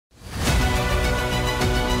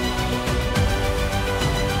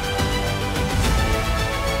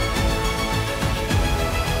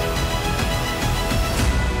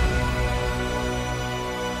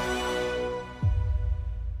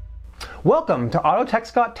Welcome to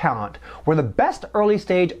AUTOTECH'S Got Talent, where the best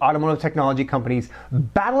early-stage automotive technology companies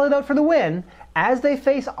battle it out for the win as they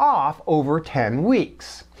face off over 10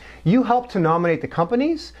 weeks. You help to nominate the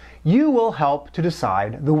companies, you will help to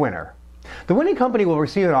decide the winner. The winning company will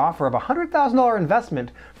receive an offer of a $100,000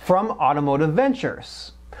 investment from Automotive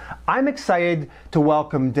Ventures. I'm excited to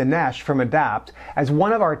welcome Dinesh from Adapt as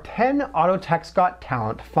one of our 10 AUTOTECH'S Got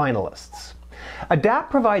Talent finalists.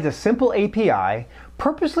 Adapt provides a simple API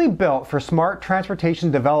purposely built for smart transportation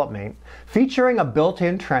development, featuring a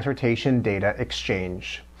built-in transportation data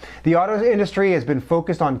exchange. The auto industry has been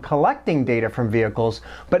focused on collecting data from vehicles,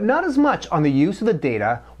 but not as much on the use of the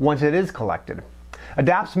data once it is collected.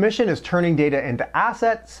 Adapt's mission is turning data into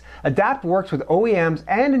assets. Adapt works with OEMs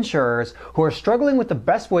and insurers who are struggling with the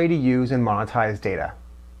best way to use and monetize data.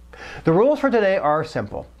 The rules for today are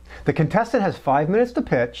simple. The contestant has 5 minutes to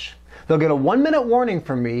pitch. They'll get a 1-minute warning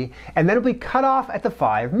from me, and then it'll be cut off at the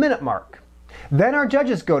 5-minute mark. Then our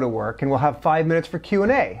judges go to work and we'll have 5 minutes for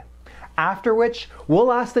Q&A, after which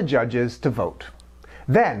we'll ask the judges to vote.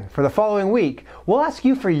 Then, for the following week, we'll ask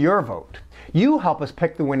you for your vote. You help us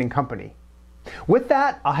pick the winning company. With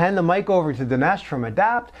that, I'll hand the mic over to Dinesh from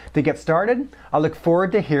Adapt to get started. I look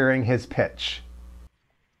forward to hearing his pitch.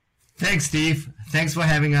 Thanks, Steve. Thanks for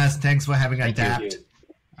having us. Thanks for having Adapt.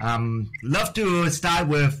 Love to start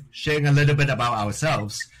with sharing a little bit about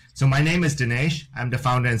ourselves. So my name is Dinesh. I'm the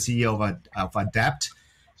founder and CEO of Adapt.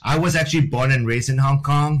 I was actually born and raised in Hong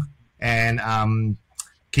Kong and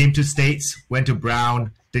came to States, went to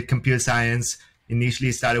Brown, did computer science,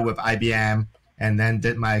 initially started with IBM, and then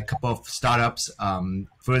did my couple of startups,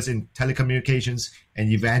 first in telecommunications, and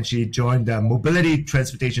eventually joined the mobility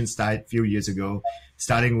transportation side a few years ago,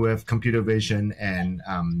 starting with computer vision and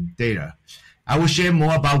data. I will share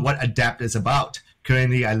more about what Adapt is about.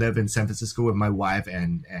 Currently, I live in San Francisco with my wife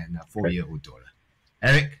and a 4-year-old daughter.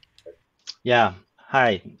 Eric? Yeah.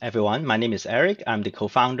 Hi, everyone. My name is Eric. I'm the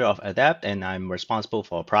co-founder of Adapt, and I'm responsible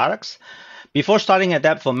for products. Before starting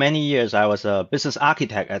Adapt for many years, I was a business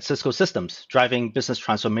architect at Cisco Systems, driving business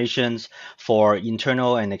transformations for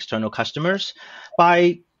internal and external customers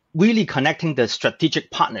by really connecting the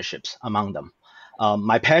strategic partnerships among them.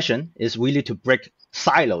 My passion is really to break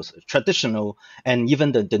silos, traditional and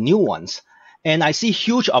even the new ones. And I see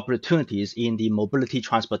huge opportunities in the mobility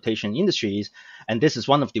transportation industries. And this is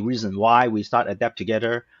one of the reasons why we start Adapt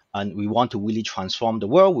together. And we want to really transform the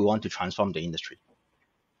world. We want to transform the industry.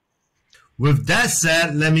 With that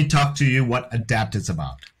said, let me talk to you what Adapt is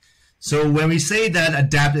about. So when we say that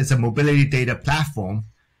Adapt is a mobility data platform,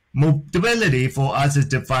 mobility for us is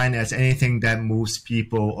defined as anything that moves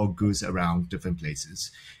people or goods around different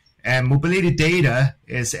places. And mobility data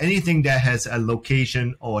is anything that has a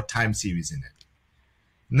location or time series in it.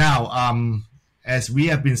 Now, as we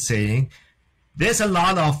have been saying, there's a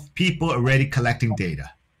lot of people already collecting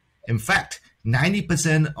data. In fact,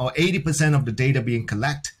 90% or 80% of the data being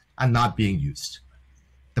collected are not being used.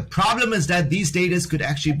 The problem is that these data could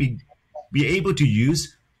actually be able to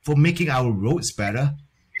use for making our roads better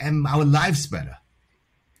and our lives better.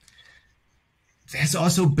 There's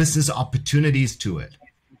also business opportunities to it.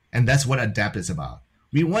 And that's what Adapt is about.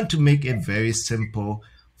 We want to make it very simple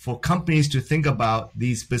for companies to think about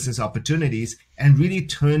these business opportunities and really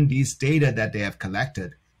turn these data that they have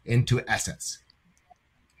collected into assets.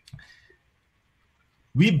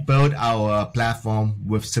 We built our platform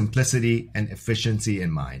with simplicity and efficiency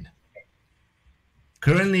in mind.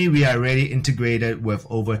 Currently, we are already integrated with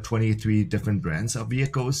over 23 different brands of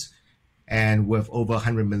vehicles and with over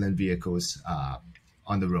 100 million vehicles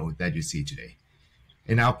on the road that you see today.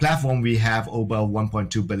 In our platform, we have over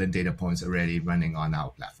 1.2 billion data points already running on our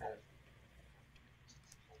platform.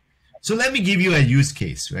 So let me give you a use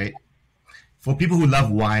case, right? For people who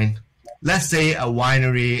love wine, let's say a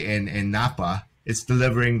winery in Napa is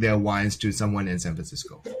delivering their wines to someone in San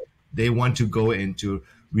Francisco. They want to go into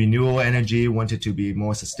renewable energy, want it to be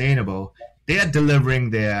more sustainable. They are delivering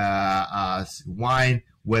their wine,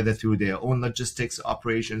 whether through their own logistics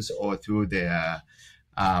operations or through their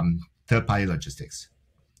third-party logistics.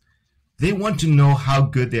 They want to know how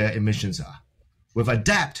good their emissions are. With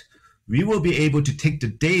Adapt, we will be able to take the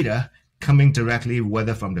data coming directly,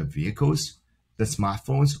 whether from the vehicles, the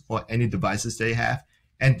smartphones, or any devices they have,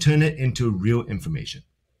 and turn it into real information.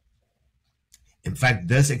 In fact,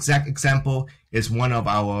 this exact example is one of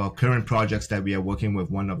our current projects that we are working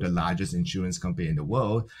with one of the largest insurance companies in the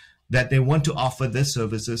world, that they want to offer their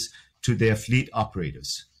services to their fleet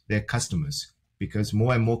operators, their customers, because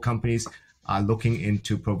more and more companies are looking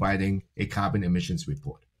into providing a carbon emissions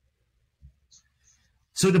report.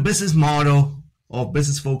 So the business model or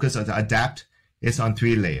business focus of Adapt is on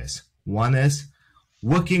 3 layers. One is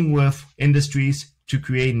working with industries to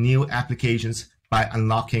create new applications by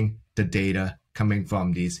unlocking the data coming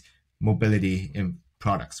from these mobility in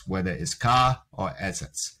products, whether it's car or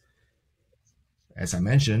assets. As I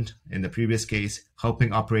mentioned in the previous case,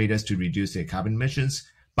 helping operators to reduce their carbon emissions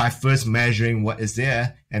by first measuring what is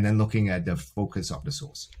there and then looking at the focus of the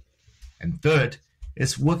source. And third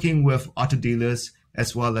is working with auto dealers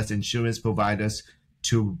as well as insurance providers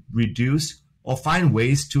to reduce or find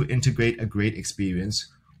ways to integrate a great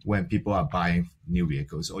experience when people are buying new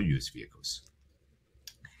vehicles or used vehicles.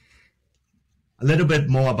 A little bit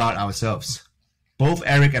more about ourselves. Both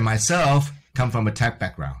Eric and myself come from a tech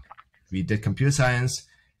background. We did computer science,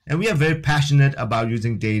 and we are very passionate about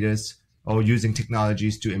using data or using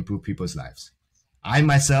technologies to improve people's lives. I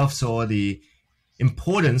myself saw the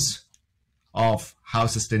importance of how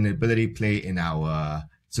sustainability play in our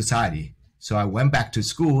society. So I went back to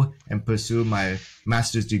school and pursued my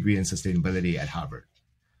master's degree in sustainability at Harvard.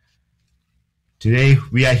 Today,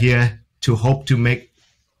 we are here to hope to make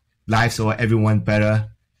lives for everyone better.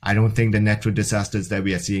 I don't think the natural disasters that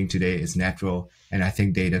we are seeing today is natural, and I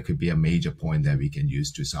think data could be a major point that we can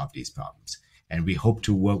use to solve these problems. And we hope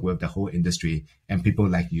to work with the whole industry and people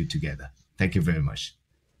like you together. Thank you very much.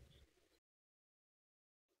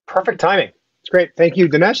 Perfect timing. It's great. Thank you,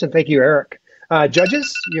 Dinesh, and thank you, Eric.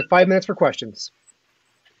 Judges, you have 5 minutes for questions.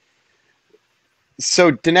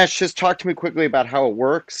 So Dinesh, just talk to me quickly about how it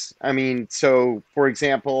works. I mean, so for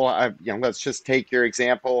example, let's just take your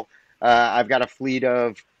example. I've got a fleet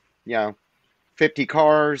of, 50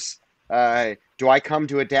 cars. Do I come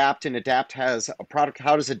to Adapt and Adapt has a product?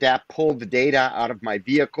 How does Adapt pull the data out of my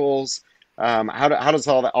vehicles? How does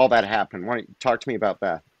all that happen? Why don't you talk to me about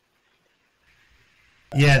that?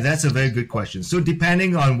 Yeah, that's a very good question. So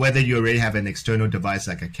depending on whether you already have an external device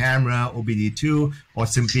like a camera, OBD2, or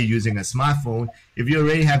simply using a smartphone, if you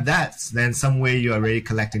already have that, then some way you're already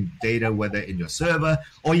collecting data, whether in your server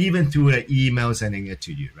or even through an email sending it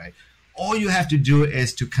to you, right? All you have to do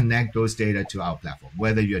is to connect those data to our platform,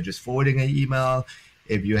 whether you're just forwarding an email,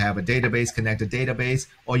 if you have a database, connect a database,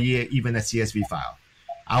 or even a CSV file.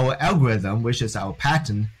 Our algorithm, which is our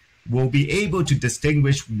pattern, will be able to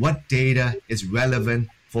distinguish what data is relevant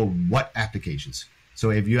for what applications.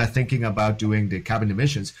 So if you are thinking about doing the carbon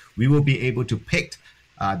emissions, we will be able to pick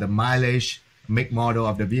the mileage, make, model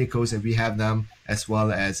of the vehicles if we have them, as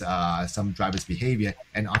well as some driver's behavior,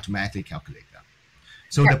 and automatically calculate them.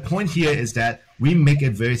 So the point here is that we make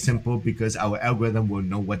it very simple because our algorithm will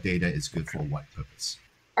know what data is good for what purpose.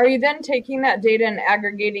 Are you then taking that data and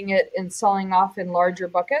aggregating it and selling off in larger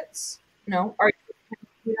buckets? No.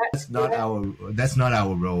 That's not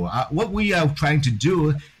our role. What we are trying to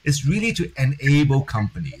do is really to enable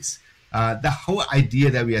companies. The whole idea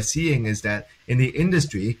that we are seeing is that in the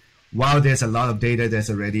industry, while there's a lot of data that's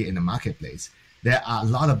already in the marketplace, there are a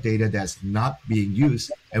lot of data that's not being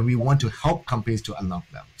used, and we want to help companies to unlock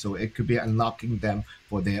them. So it could be unlocking them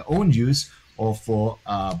for their own use or for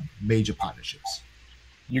major partnerships.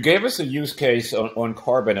 You gave us a use case on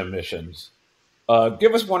carbon emissions.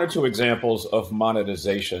 Give us 1 or 2 examples of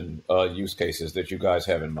monetization use cases that you guys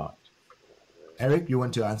have in mind. Eric, you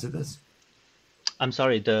want to answer this? I'm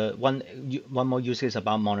sorry, the one more use case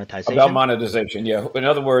about monetization? About monetization, yeah. In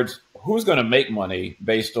other words, who's going to make money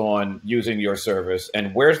based on using your service,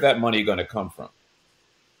 and where's that money going to come from?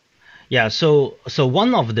 Yeah, so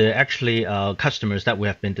one of the actually customers that we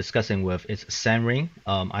have been discussing with is Senring.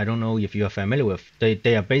 I don't know if you are familiar with.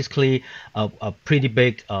 They are basically a pretty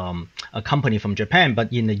big a company from Japan,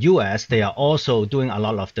 but in the US, they are also doing a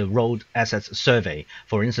lot of the road assets survey.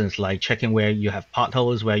 For instance, like checking where you have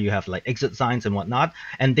potholes, where you have like exit signs and whatnot,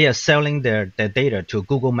 and they are selling their data to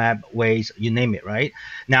Google Map, Waze, you name it, right?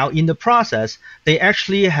 Now, in the process, they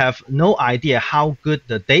actually have no idea how good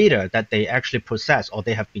the data that they actually process or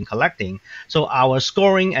they have been collecting. So our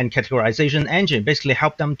scoring and categorization engine basically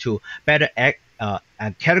help them to better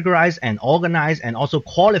categorize and organize and also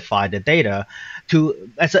qualify the data to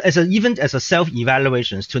even as a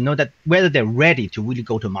self-evaluations to know that whether they're ready to really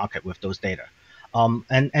go to market with those data. In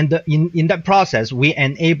that process, we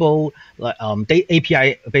enable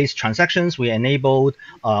API-based transactions. We enabled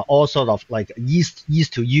all sort of like ease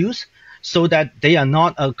to use, so that they are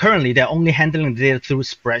not currently they're only handling the data through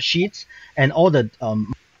spreadsheets, and all the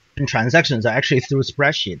transactions are actually through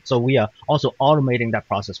spreadsheets. So we are also automating that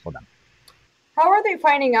process for them. How are they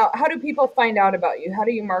finding out? How do people find out about you? How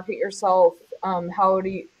do you market yourself? How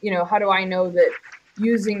do I know that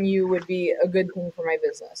using you would be a good thing for my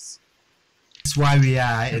business? That's why we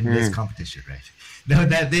are in this competition, right? No,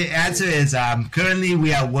 the answer is currently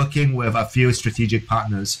we are working with a few strategic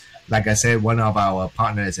partners. Like I said, one of our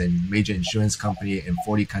partners is a major insurance company in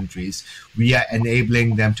 40 countries. We are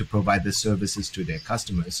enabling them to provide the services to their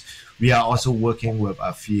customers. We are also working with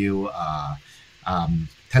a few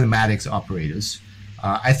telematics operators.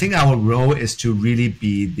 I think our role is to really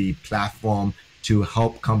be the platform to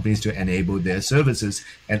help companies to enable their services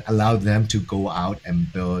and allow them to go out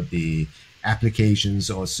and build the applications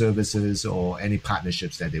or services or any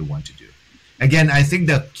partnerships that they want to do. Again, I think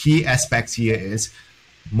the key aspects here is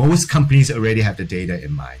most companies already have the data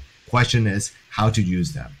in mind. Question is how to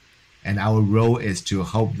use them. And our role is to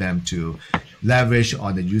help them to leverage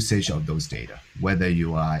on the usage of those data, whether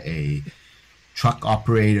you are a truck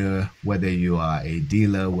operator, whether you are a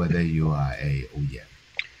dealer, whether you are a OEM.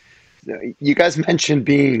 You guys mentioned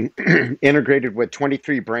being integrated with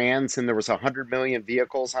 23 brands and there was 100 million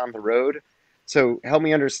vehicles on the road. So help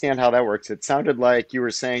me understand how that works. It sounded like you were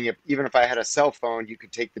saying even if I had a cell phone, you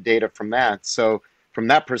could take the data from that. So from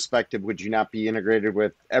that perspective, would you not be integrated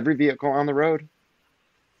with every vehicle on the road?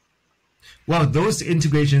 Well, those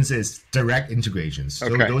integrations is direct integrations. So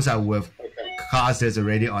those are with cars that's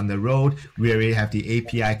already on the road. We already have the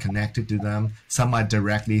API connected to them. Some are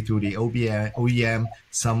directly through the OEM.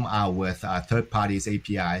 Some are with third parties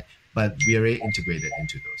API, but we already integrated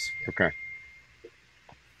into those. Yeah. Okay.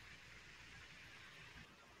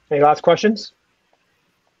 Any last questions?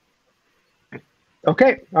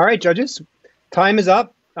 Okay. All right, judges. Time is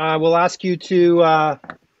up. We'll ask you to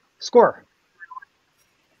score.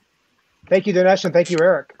 Thank you, Dinesh, and thank you,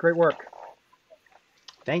 Eric. Great work.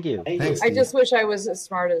 Thank you. Thanks, I just wish I was as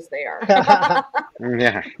smart as they are.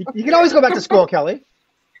 Yeah. You can always go back to school, Kelly.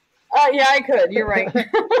 Yeah, I could. You're right.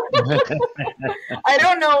 I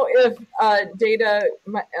don't know if data,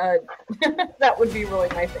 that would be really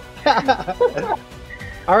my thing.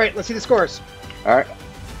 All right, let's see the scores. All right.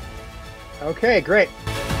 Okay, great.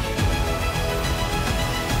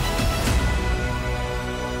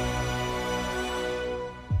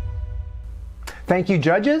 Thank you,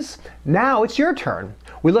 judges. Now it's your turn.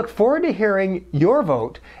 We look forward to hearing your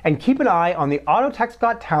vote and keep an eye on the Autotech's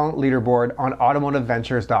Got Talent leaderboard on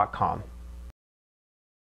automotiveventures.com.